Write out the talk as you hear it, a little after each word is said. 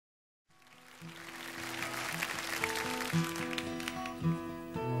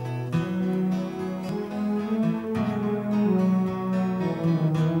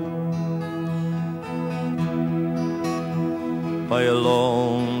By a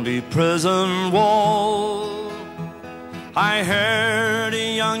lonely prison wall, I heard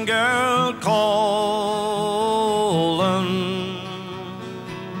a young girl calling,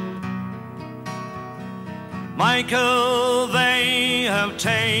 Michael, they have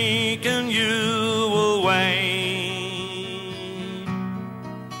taken you away,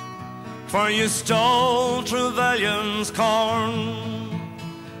 for you stole Trevelyan's corn,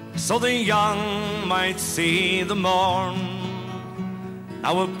 so the young might see the morn.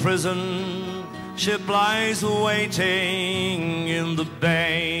 Now a prison ship lies waiting in the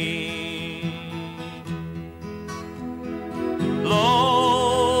bay.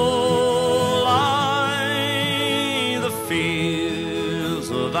 Low lie the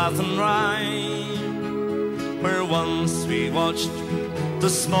fields of Athenry, where once we watched the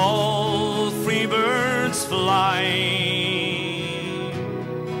small free birds fly.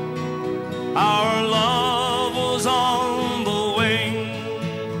 Our love was on the wing,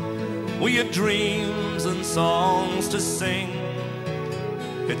 we had dreams and songs to sing.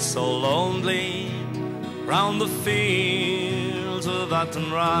 It's so lonely round the fields of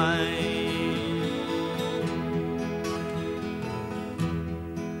Athenry.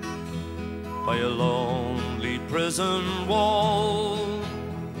 By a lonely prison wall,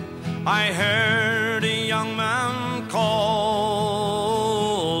 I heard a young man calling,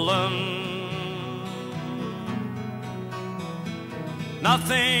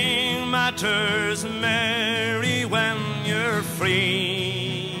 nothing matters, Mary, when you're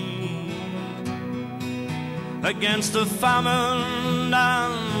free. Against the famine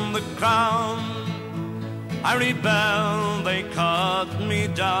and the crown, I rebelled, they cut me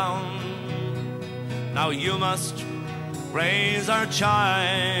down. Now you must raise our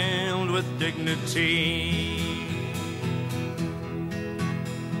child with dignity.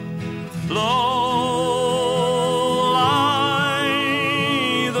 Low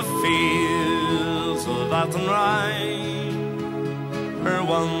lie the fields of Athenry, where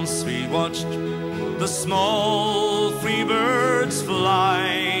once we watched the small free birds fly.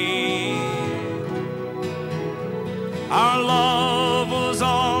 Our love was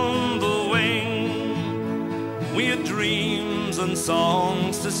on the wing, we had dreams and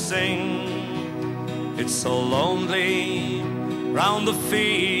songs to sing. It's so lonely round the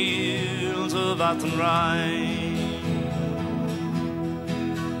fields of Athenry.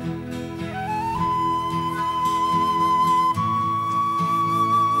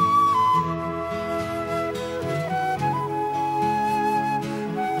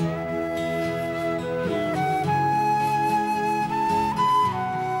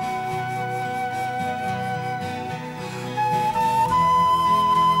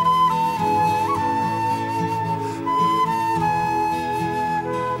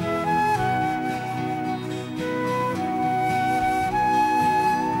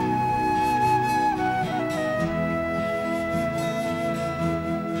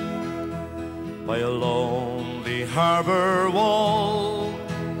 By a lonely harbor wall,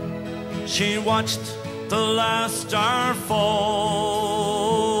 she watched the last star fallen,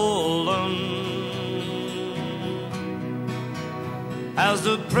 as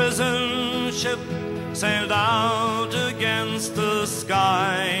the prison ship sailed out against the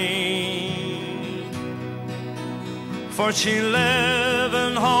sky. For she lived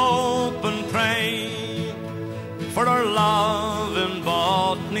in hope and pray for her love in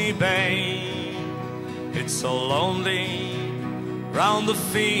Botany Bay. It's so lonely round the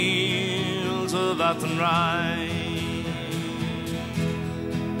fields of Athenry.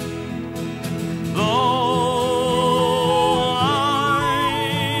 Low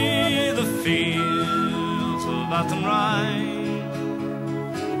lie the fields of Athenry,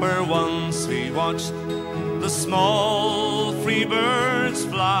 where once we watched the small free birds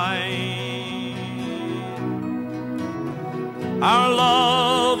fly. Our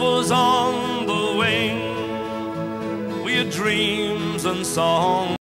love was on the wing, we had dreams and songs.